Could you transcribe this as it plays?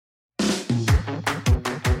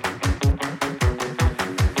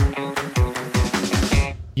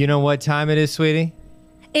You know what time it is, sweetie?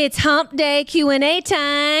 It's Hump Day Q&A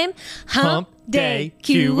time. Hump Day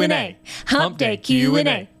Q&A. Hump Day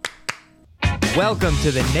Q&A. Welcome to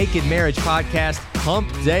the Naked Marriage Podcast,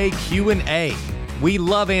 Hump Day Q&A. We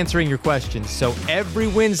love answering your questions, so every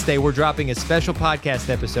Wednesday we're dropping a special podcast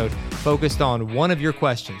episode focused on one of your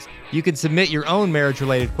questions. You can submit your own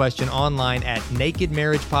marriage-related question online at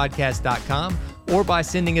nakedmarriagepodcast.com or by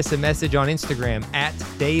sending us a message on Instagram at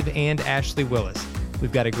Dave and Ashley Willis.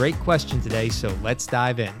 We've got a great question today, so let's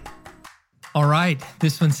dive in. All right.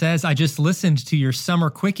 This one says, I just listened to your Summer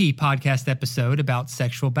Quickie podcast episode about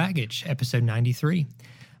sexual baggage, episode 93.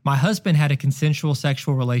 My husband had a consensual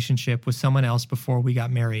sexual relationship with someone else before we got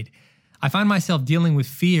married. I find myself dealing with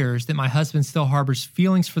fears that my husband still harbors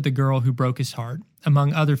feelings for the girl who broke his heart,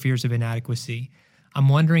 among other fears of inadequacy. I'm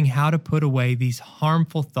wondering how to put away these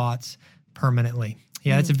harmful thoughts permanently.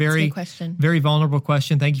 Yeah, it's a very vulnerable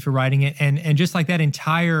question. Thank you for writing it. And just like that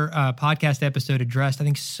entire podcast episode addressed, I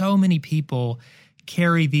think so many people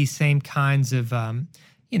carry these same kinds of,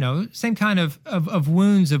 same kind of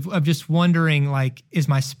wounds of just wondering, like, is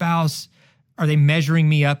my spouse, are they measuring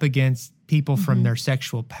me up against people from their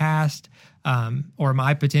sexual past? Or am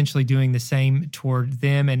I potentially doing the same toward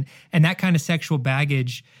them? And that kind of sexual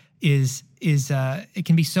baggage is it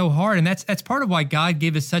can be so hard. And that's part of why God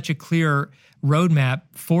gave us such a clear roadmap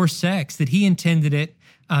for sex, that he intended it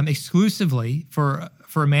exclusively for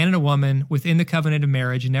a man and a woman within the covenant of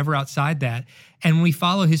marriage and never outside that. And when we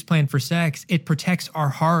follow his plan for sex, it protects our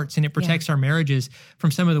hearts and it protects our marriages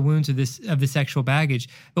from some of the wounds of the sexual baggage.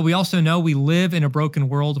 But we also know we live in a broken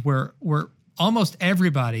world where almost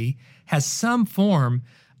everybody has some form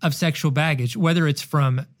of sexual baggage, whether it's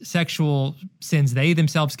from sexual sins they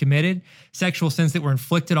themselves committed, sexual sins that were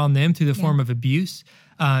inflicted on them through the form of abuse,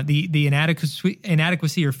 the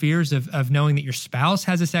inadequacy or fears of knowing that your spouse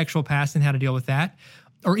has a sexual past and how to deal with that,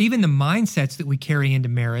 or even the mindsets that we carry into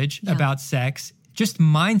marriage about sex. Just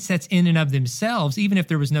mindsets in and of themselves, even if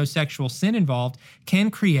there was no sexual sin involved, can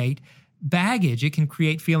create baggage. It can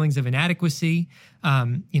create feelings of inadequacy.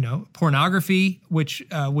 Pornography, which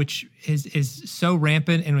is so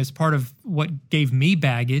rampant and was part of what gave me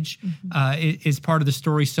baggage, is part of the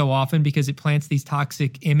story so often because it plants these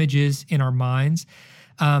toxic images in our minds.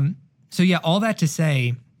 All that to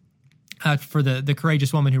say, for the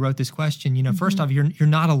courageous woman who wrote this question, first off, you're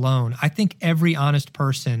not alone. I think every honest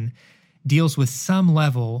person deals with some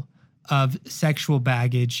level of sexual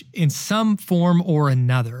baggage in some form or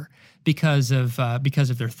another because of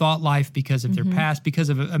their thought life, because of their past, because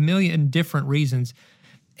of a million different reasons.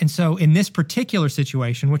 And so in this particular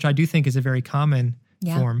situation, which I do think is a very common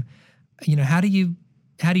form, how do you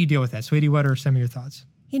deal with that? Sweetie, what are some of your thoughts?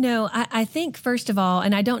 I think, first of all,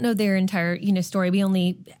 and I don't know their entire, story. We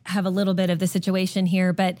only have a little bit of the situation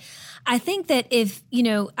here. But I think that if,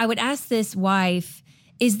 I would ask this wife,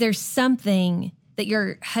 is there something that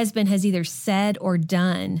your husband has either said or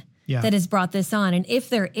done that has brought this on? And if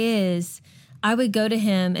there is, I would go to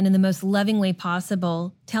him and in the most loving way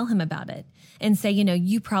possible, tell him about it and say,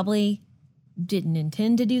 you probably didn't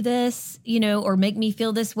intend to do this, or make me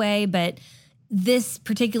feel this way, but this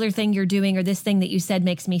particular thing you're doing or this thing that you said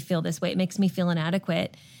makes me feel this way. It makes me feel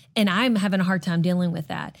inadequate. And I'm having a hard time dealing with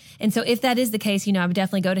that. And so if that is the case, I would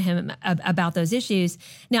definitely go to him about those issues.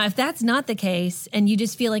 Now, if that's not the case and you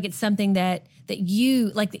just feel like it's something that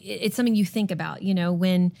you, like it's something you think about,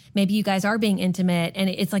 when maybe you guys are being intimate and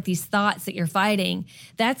it's like these thoughts that you're fighting,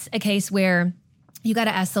 that's a case where you got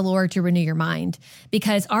to ask the Lord to renew your mind.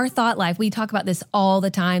 Because our thought life, we talk about this all the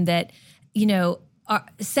time, that,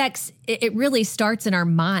 sex, it really starts in our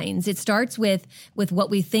minds. It starts with what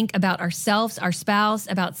we think about ourselves, our spouse,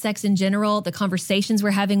 about sex in general, the conversations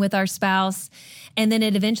we're having with our spouse, and then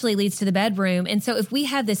it eventually leads to the bedroom. And so if we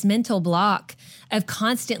have this mental block of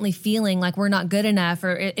constantly feeling like we're not good enough,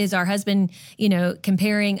 or is our husband,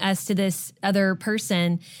 comparing us to this other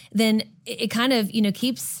person, then it kind of,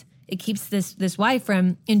 keeps this wife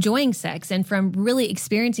from enjoying sex and from really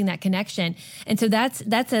experiencing that connection. And so that's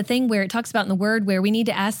a thing where it talks about in the Word where we need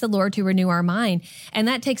to ask the Lord to renew our mind. And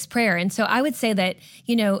that takes prayer. And so I would say that,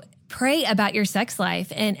 pray about your sex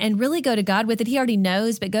life and really go to God with it. He already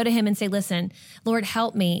knows, but go to him and say, listen, Lord,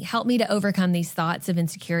 help me to overcome these thoughts of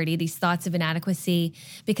insecurity, these thoughts of inadequacy,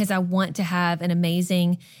 because I want to have an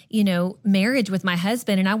amazing, marriage with my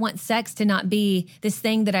husband. And I want sex to not be this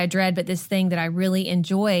thing that I dread, but this thing that I really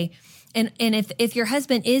enjoy. And if your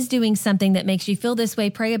husband is doing something that makes you feel this way,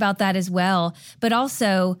 pray about that as well. But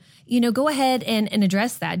also, go ahead and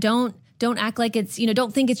address that. Don't act like it's,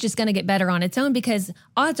 don't think it's just going to get better on its own, because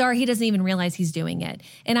odds are he doesn't even realize he's doing it.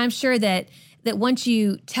 And I'm sure that once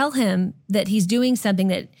you tell him that he's doing something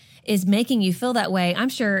that is making you feel that way, I'm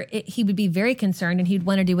sure he would be very concerned, and he'd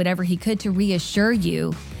want to do whatever he could to reassure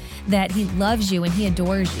you that he loves you and he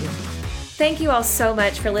adores you. Thank you all so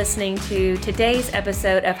much for listening to today's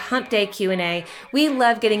episode of Hump Day Q&A. We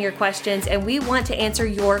love getting your questions, and we want to answer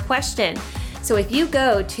your question. So if you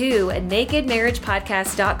go to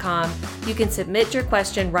nakedmarriagepodcast.com, you can submit your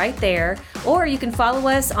question right there, or you can follow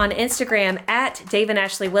us on Instagram at Dave and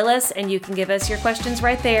Ashley Willis, and you can give us your questions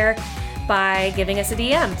right there by giving us a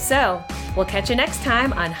DM. So we'll catch you next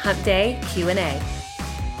time on Hump Day Q&A.